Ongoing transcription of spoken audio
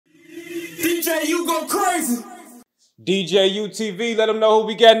DJ, you go crazy. DJUTV, let them know who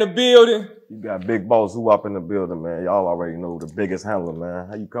we got in the building. You got Big Boss Zoo up in the building, man. Y'all already know the biggest handler, man.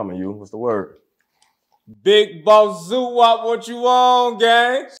 How you coming, you? What's the word? Big Boss Zoo, what you on,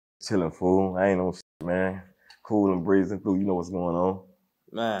 gang? Chilling, fool. I ain't no shit, man. Cool and breezing through. You know what's going on.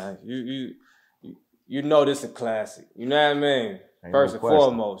 Man, you know this a classic. You know what I mean? Ain't First no and question.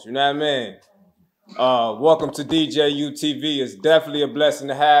 foremost, you know what I mean? Welcome to DJUTV. It's definitely a blessing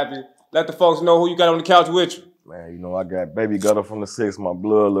to have you. Let the folks know who you got on the couch with you. Man, you know, I got baby Gudda from the 6, my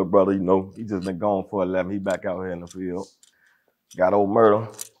blood little brother, you know. He just been gone for 11. He back out here in the field. Got old Murder,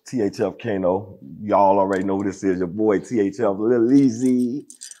 THF Kano. Y'all already know who this is. Your boy THF, Lil Easy,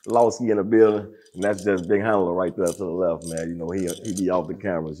 Lowski in the building. And that's just Big Handler right there to the left, man. You know, he be off the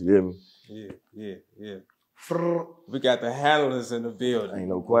cameras, you hear me? Yeah. We got the handlers in the building. Ain't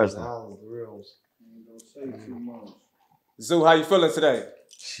no question. Zoo, how you feeling today?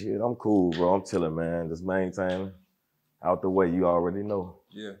 Shit, I'm cool, bro. I'm chilling, man. Just maintaining. Out the way, you already know.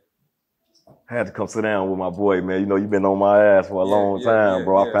 Yeah. Had to come sit down with my boy, man. You know, you been on my ass for a long time,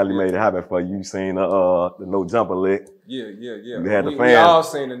 bro. I finally made it happen for you. You seen the no jumper lick. Yeah. You had the fans. We all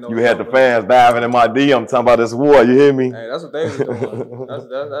seen the no You had the fans diving in my DM talking about this war. You hear me? Hey, that's what they was doing.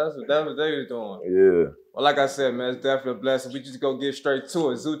 that's what they was doing. Yeah. Well, like I said, man, it's definitely a blessing. We just go get straight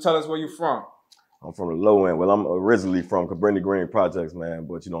to it. Zoo, tell us where you from. I'm from the low end. Well, I'm originally from Cabrini Green Projects, man.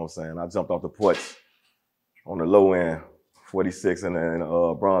 But you know what I'm saying? I jumped off the porch on the low end, 46 in the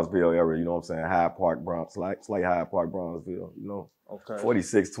Bronzeville area. You know what I'm saying? Hyde Park, Bronx, slight Hyde Park, Bronzeville. You know. Okay.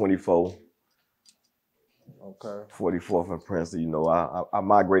 46, 24. Okay. 44th and Princeton. You know, I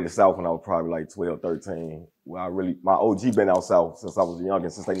migrated south when I was probably like 12, 13. Well, my OG been out south since I was young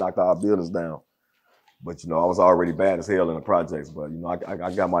and since they knocked our buildings down. But, you know, I was already bad as hell in the projects. But, you know,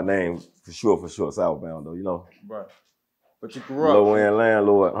 I got my name for sure southbound, though, you know. Right. But you grew up. Low-end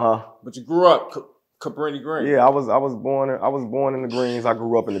landlord, huh? But you grew up Cabrini Green. Yeah, I was born in the Greens. I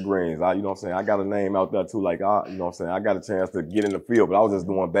grew up in the Greens. You know what I'm saying? I got a name out there, too. Like, you know what I'm saying? I got a chance to get in the field, but I was just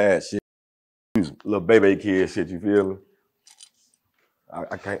doing bad shit. Little baby kid shit, you feel me?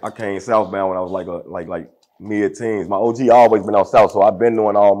 I came southbound when I was like mid-teens. My OG always been out south, so I've been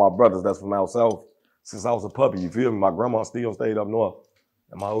knowing all my brothers that's from out south since I was a puppy, you feel me? My grandma still stayed up north.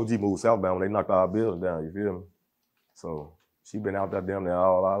 And my OG moved southbound when they knocked our building down, you feel me? So she been out there damn near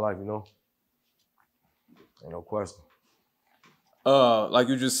all our life, you know? Ain't no question. Like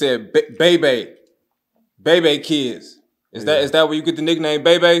you just said, Baby kids. Is that where you get the nickname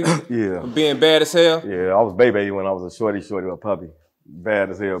Baby? Yeah. For being bad as hell? Yeah, I was baby when I was a shorty, a puppy.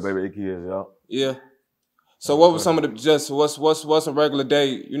 Bad as hell, baby kids, y'all. Yeah. So what was some of the what's a regular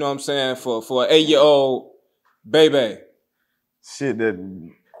day, you know what I'm saying, for an 8-year-old baby? Shit,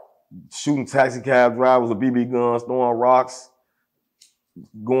 that shooting taxi cab drivers with BB guns, throwing rocks,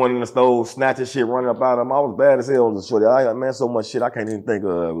 going in the stove, snatching shit, running up out of them. I was bad as hell as a shorty. Man, so much shit I can't even think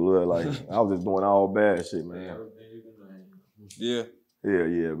of. Like, I was just doing all bad shit, man. Yeah.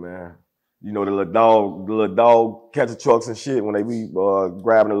 Yeah, man. You know, the little dog catcher trucks and shit when they be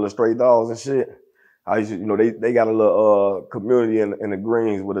grabbing the little stray dogs and shit. I used to, you know, they got a little community in the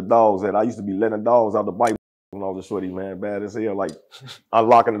Greens with the dogs that I used to be letting dogs out the bike when I was a shorty, man. Bad as hell. Like,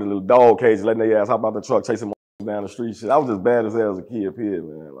 unlocking the little dog cage, letting their ass hop out the truck, chasing my down the street shit. I was just bad as hell as a kid,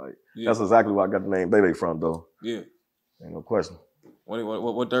 man. Like, that's exactly where I got the name Baby from, though. Yeah. Ain't no question.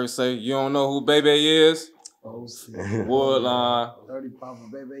 What Dirk say? You don't know who Baby is? Oh, Woodline. 30 Papa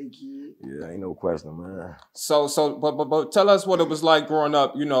Baby kid. Yeah, ain't no question, man. But tell us what it was like growing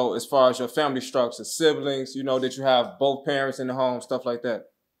up, you know, as far as your family structure, siblings, you know, that you have both parents in the home, stuff like that.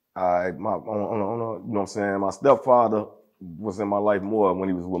 All right, you know what I'm saying? My stepfather was in my life more when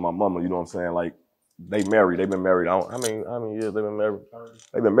he was with my mama, you know what I'm saying? Like, they've been married. How many years they've been married?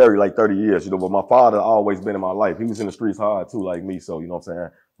 They've been married like 30 years, you know, but my father always been in my life. He was in the streets hard too, like me, so, you know what I'm saying?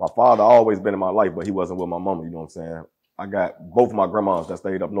 My father always been in my life, but he wasn't with my mama, you know what I'm saying? I got both of my grandmas that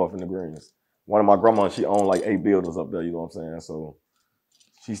stayed up north in the Greens. One of my grandmas, she owned like 8 buildings up there, you know what I'm saying? So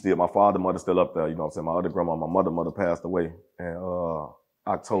my mother's still up there, you know what I'm saying? My other grandma, my mother passed away in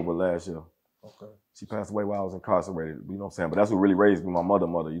October last year. Okay. She passed away while I was incarcerated, you know what I'm saying? But that's what really raised me, my mother,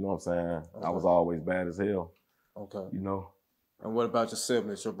 you know what I'm saying? Okay. I was always bad as hell. Okay. You know? And what about your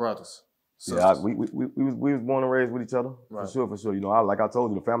siblings, your brothers? Sisters? Yeah, we was born and raised with each other, right. For sure. You know, like I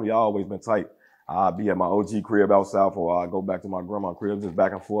told you, the family always been tight. I'd be at my OG crib out south, or I'd go back to my grandma's crib, just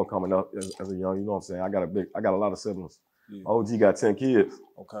back and forth coming up as a young, you know what I'm saying? I got a lot of siblings. Yeah. OG got 10 kids.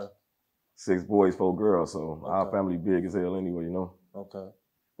 Okay. 6 boys, 4 girls, so our family big as hell anyway, you know? Okay.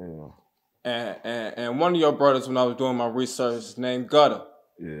 Yeah. And one of your brothers, when I was doing my research, is named Gudda.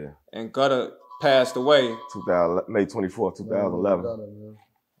 Yeah. And Gudda passed away. May 24th, 2011.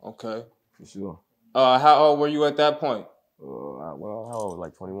 Okay. for sure. How old were you at that point? Well, how old?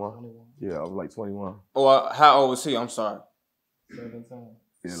 Like 21? Yeah, I was like 21. Or how old was he? I'm sorry. 17.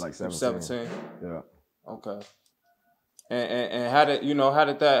 Yeah, like 17. 17. Yeah. Okay. And how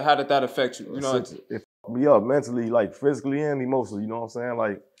did that affect you? You know, it fucked me up mentally, like physically and emotionally. You know what I'm saying?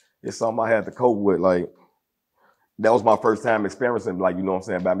 Like it's something I had to cope with. Like that was my first time experiencing, like, you know what I'm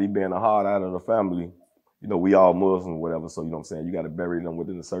saying, by me being the hard out of the family. You know, we all Muslim or whatever, so, you know what I'm saying, you got to bury them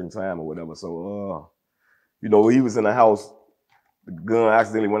within a certain time or whatever. So, you know, he was in the house, the gun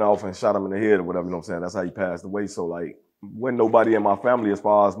accidentally went off and shot him in the head or whatever, you know what I'm saying? That's how he passed away. So, like, wasn't nobody in my family, as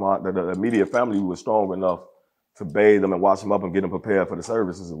far as the immediate family, was strong enough to bathe them and wash them up and get them prepared for the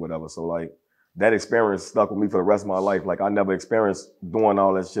services or whatever. So, like, that experience stuck with me for the rest of my life. Like, I never experienced doing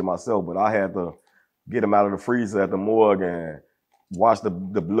all that shit myself, but I had to get him out of the freezer at the morgue and wash the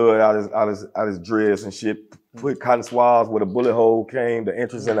blood out his dreads and shit. Put cotton swabs where the bullet hole came, the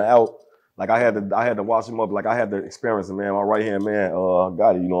entrance and the out. Like I had to wash him up. Like I had to experience it, man. My right hand man,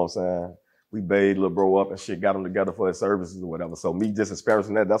 got it. You know what I'm saying? We bathed little bro up and shit, got him together for his services or whatever. So me just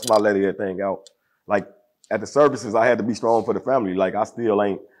experiencing that, that's when I let everything out. Like at the services, I had to be strong for the family. Like I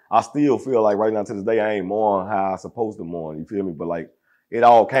still feel like right now to this day I ain't mourn how I supposed to mourn. You feel me? But like, it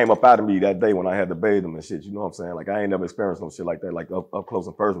all came up out of me that day when I had to bathe him and shit. You know what I'm saying? Like, I ain't never experienced no shit like that, like up close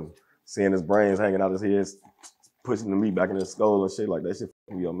and personal. Seeing his brains hanging out his head, pushing the meat back in his skull and shit like that shit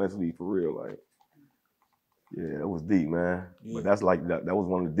fucked me up mentally for real. Like, yeah, it was deep, man. Yeah. But that's like, that was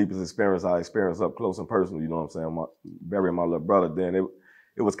one of the deepest experiences I experienced up close and personal. You know what I'm saying? Burying my little brother. Then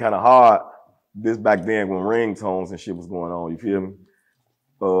it was kind of hard. This back then when ringtones and shit was going on. You feel me?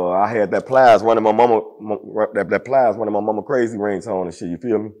 I had that Plies running my mama, that Plies running my mama crazy ringtone and shit, you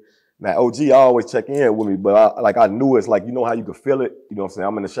feel me? Now, OG always check in with me, but I knew it's like, you know how you could feel it? You know what I'm saying?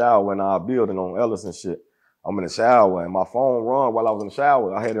 I'm in the shower in our building on Ellis and shit. I'm in the shower and my phone rung while I was in the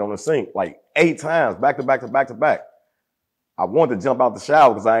shower. I had it on the sink like 8 times, back to back to back to back. I wanted to jump out the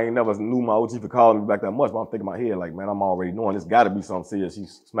shower because I ain't never knew my OG for calling me back that much, but I'm thinking in my head like, man, I'm already knowing this gotta be something serious.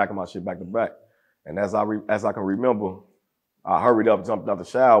 She's smacking my shit back to back. And as I can remember, I hurried up, jumped out the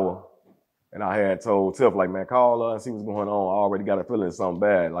shower, and I had told Tiff, like, man, call her and see what's going on. I already got a feeling it's something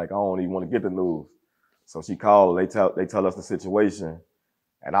bad. Like, I don't even want to get the news. So she called her, they tell us the situation.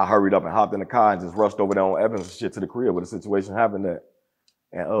 And I hurried up and hopped in the car and just rushed over there on Evans and shit to the crib where the situation happened at.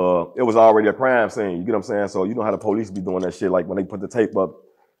 And it was already a crime scene, you get what I'm saying? So you know how the police be doing that shit, like when they put the tape up,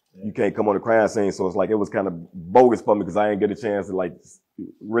 you can't come on the crime scene. So it's like, it was kind of bogus for me because I didn't get a chance to like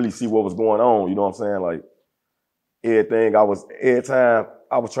really see what was going on, you know what I'm saying? Like, every time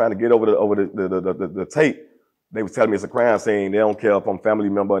I was trying to get over the tape, they was telling me it's a crime scene. They don't care if I'm a family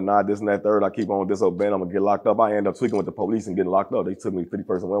member or not, this and that, third. I keep on disobeying, I'm gonna get locked up. I end up tweaking with the police and getting locked up. They took me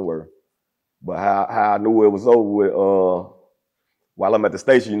 51st and Windward. But how I knew it was over with, while I'm at the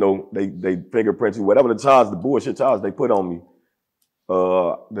station, you know, they fingerprint you, whatever the charge, the bullshit charge they put on me.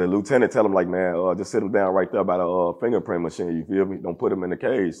 The lieutenant tell him like, man, just sit him down right there by the fingerprint machine, you feel me? Don't put him in the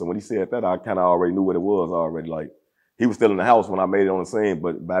cage. So when he said that, I kind of already knew what it was already. Like, he was still in the house when I made it on the scene,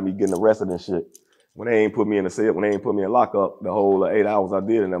 but by me getting arrested and shit, when they ain't put me in the cell, when they ain't put me in lockup, the whole 8 hours I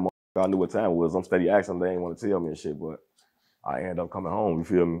did in that motherfucker, I knew what time it was. I'm steady asking them, they ain't want to tell me and shit, but I ended up coming home, you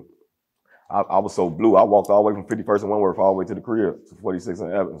feel me? I was so blue, I walked all the way from 51st and Windward all the way to the crib, to 46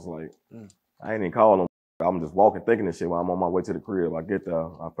 and Evans. Like, I ain't even calling them. I'm just walking, thinking this shit while I'm on my way to the crib. I get there,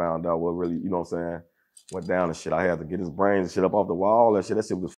 I found out what really, you know what I'm saying, went down and shit. I had to get his brains and shit up off the wall, that shit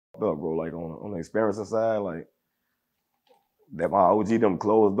was fucked up, bro. Like, on the experiencing side, like, that my OG them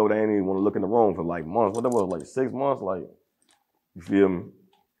closed though, they ain't even want to look in the room for like months. What that was, like 6 months? Like, you feel me?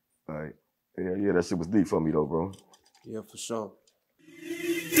 Like, yeah, that shit was deep for me though, bro. Yeah, for sure.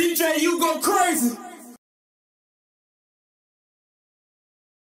 DJ, you go crazy.